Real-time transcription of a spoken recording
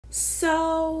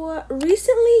So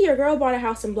recently your girl bought a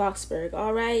house in Bloxburg,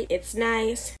 alright? It's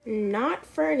nice, not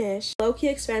furnished, low-key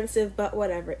expensive, but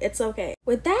whatever, it's okay.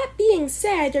 With that being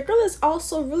said, your girl is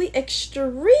also really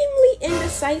extremely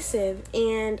indecisive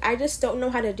and I just don't know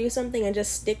how to do something and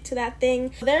just stick to that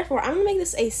thing. Therefore, I'm gonna make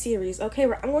this a series, okay,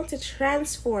 where I'm going to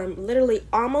transform literally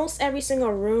almost every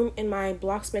single room in my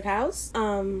Bloxburg house.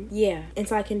 Yeah,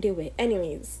 until I can do it.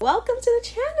 Anyways, welcome to the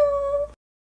channel!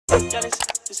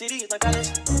 The city is my palace.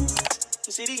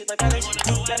 The city is my palace.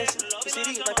 The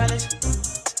city is my palace.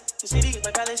 The city is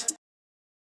my palace.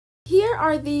 Here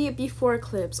are the before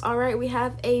clips. Alright, we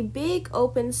have a big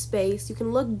open space. You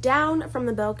can look down from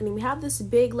the balcony. We have this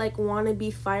big like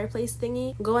wannabe fireplace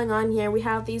thingy going on here. We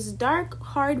have these dark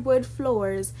hardwood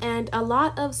floors and a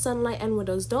lot of sunlight and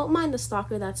windows. Don't mind the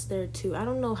stalker that's there too. I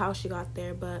don't know how she got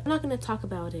there, but I'm not gonna talk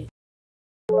about it.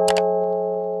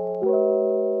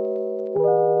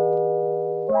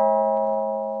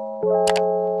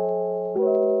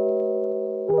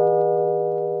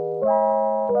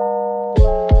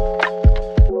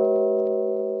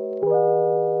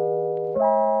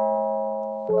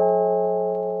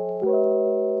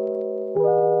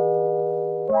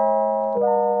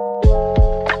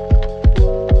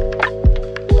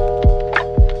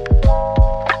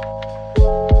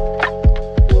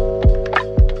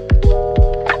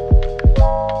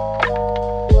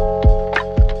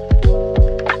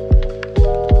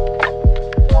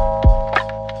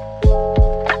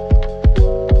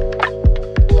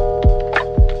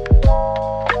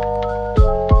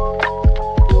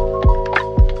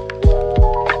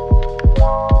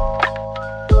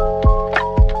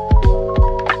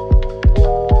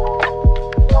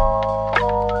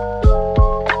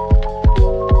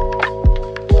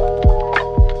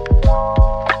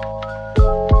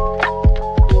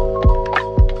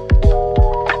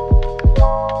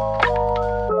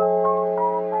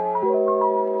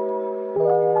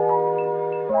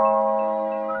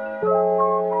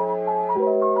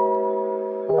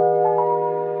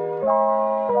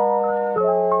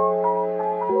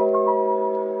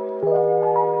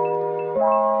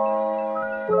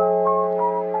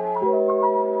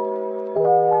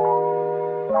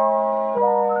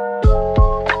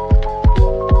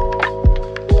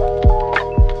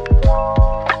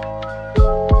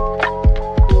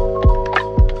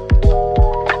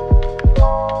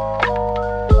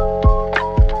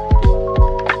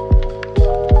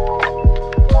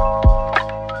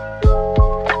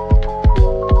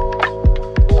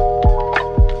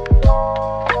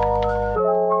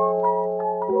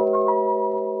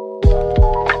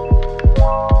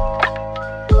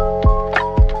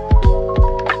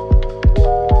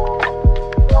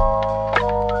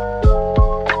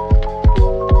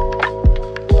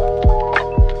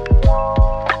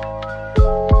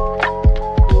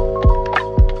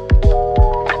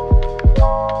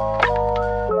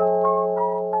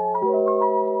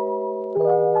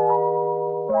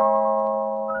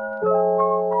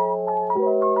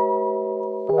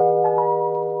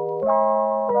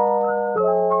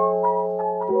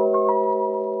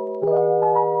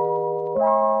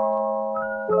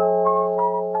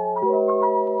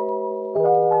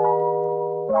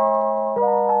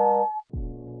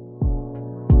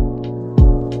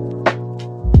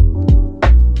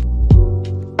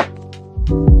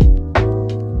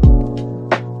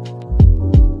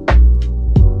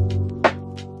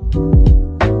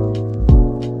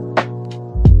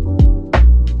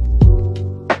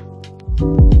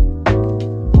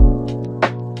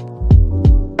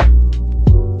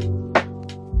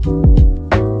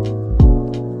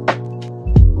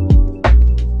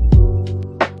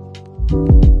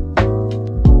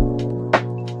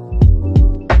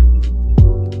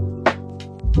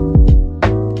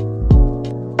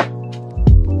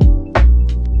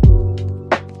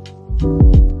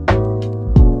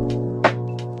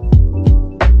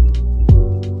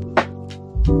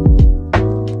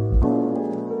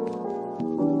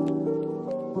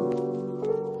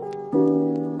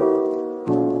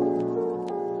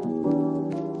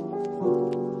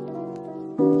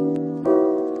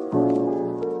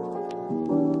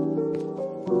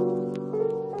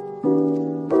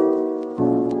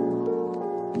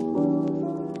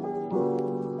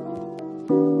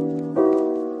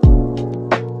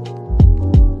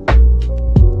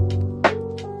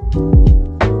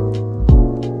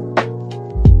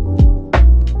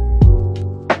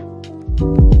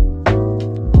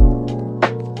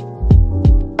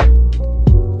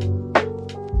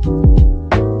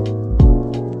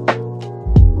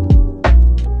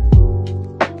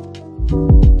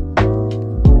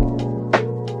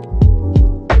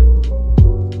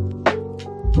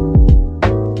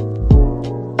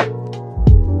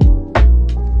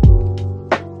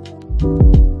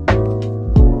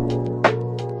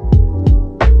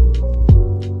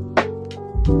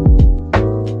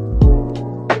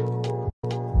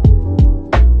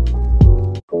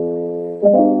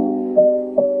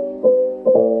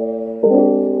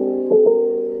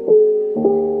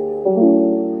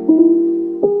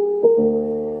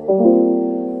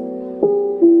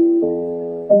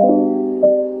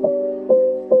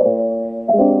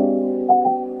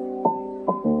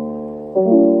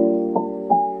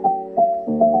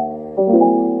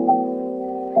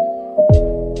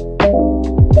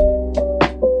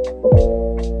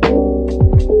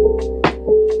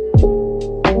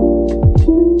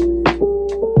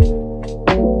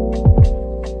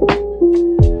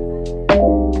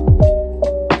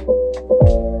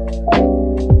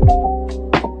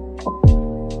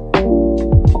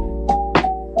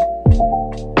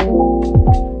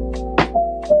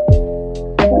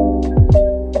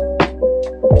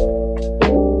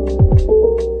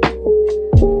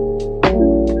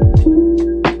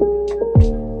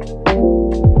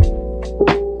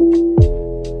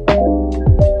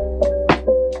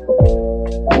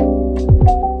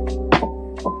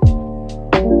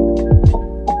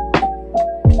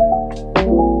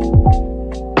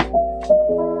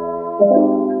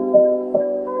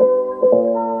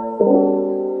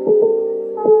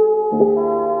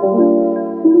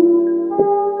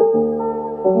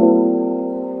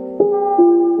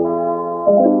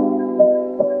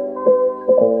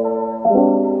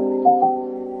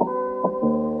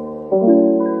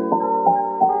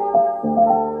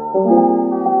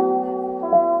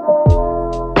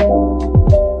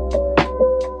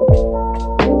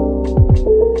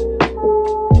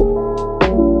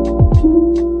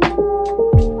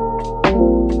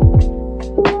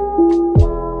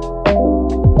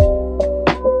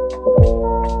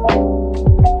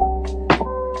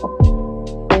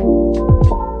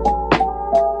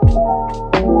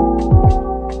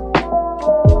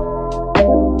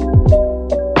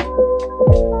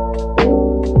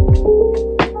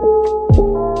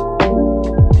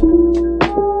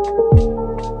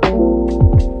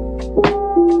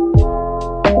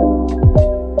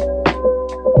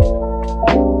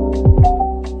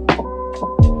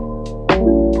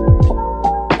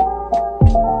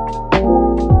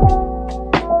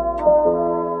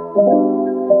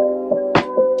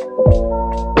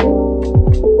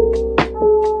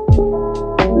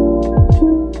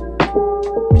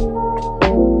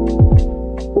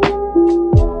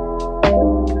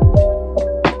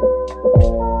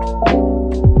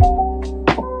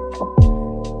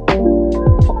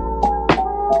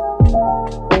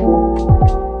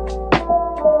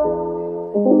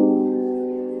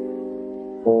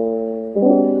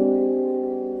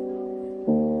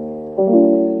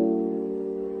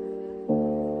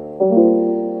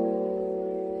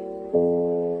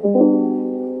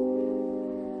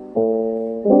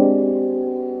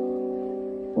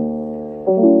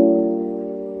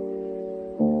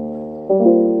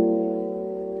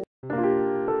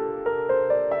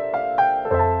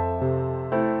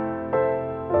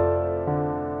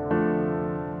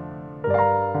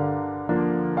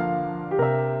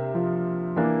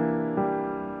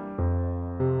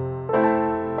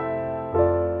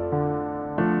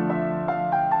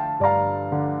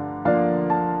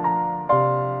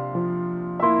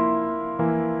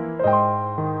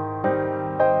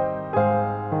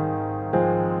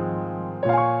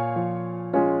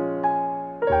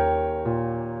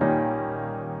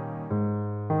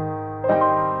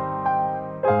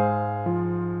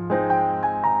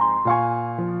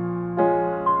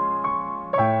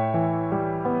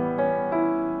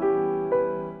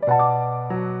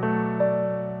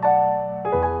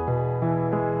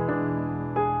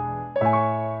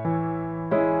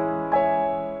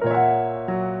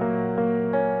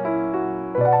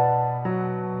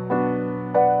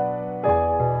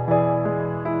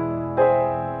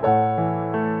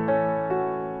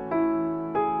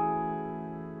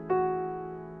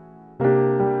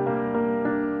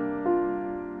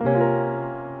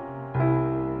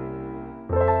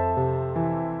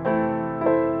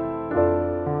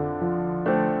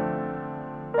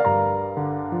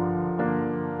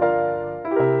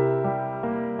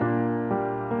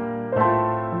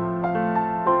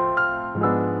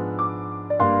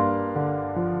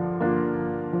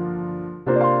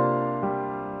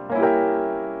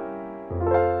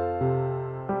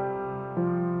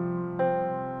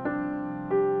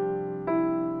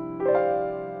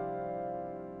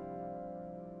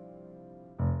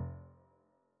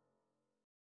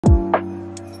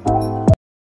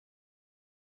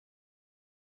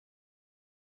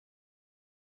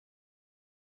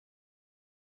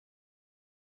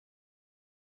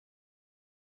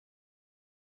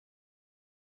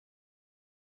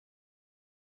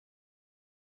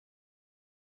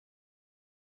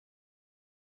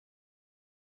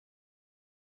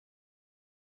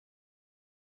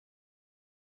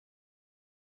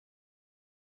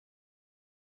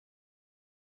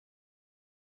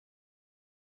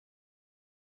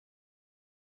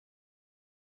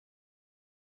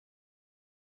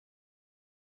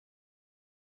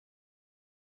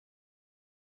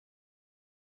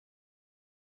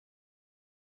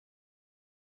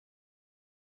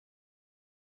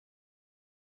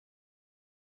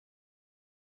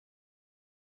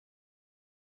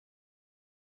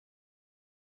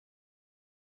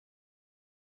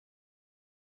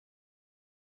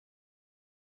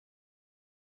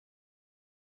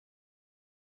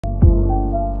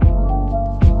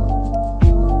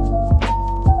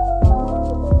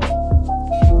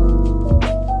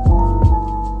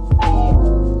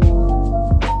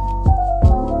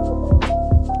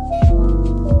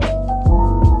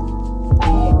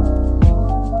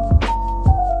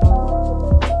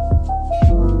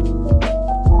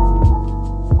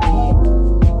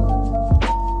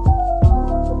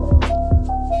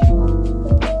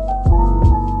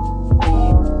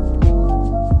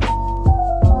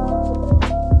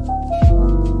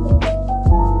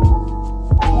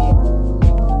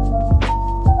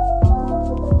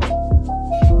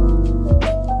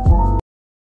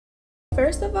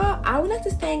 I would like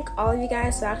to thank all of you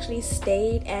guys who actually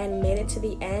stayed and made it to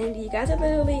the end. You guys are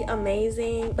literally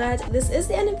amazing. But this is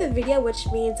the end of the video, which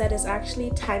means that it's actually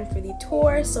time for the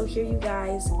tour. So here you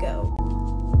guys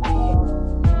go.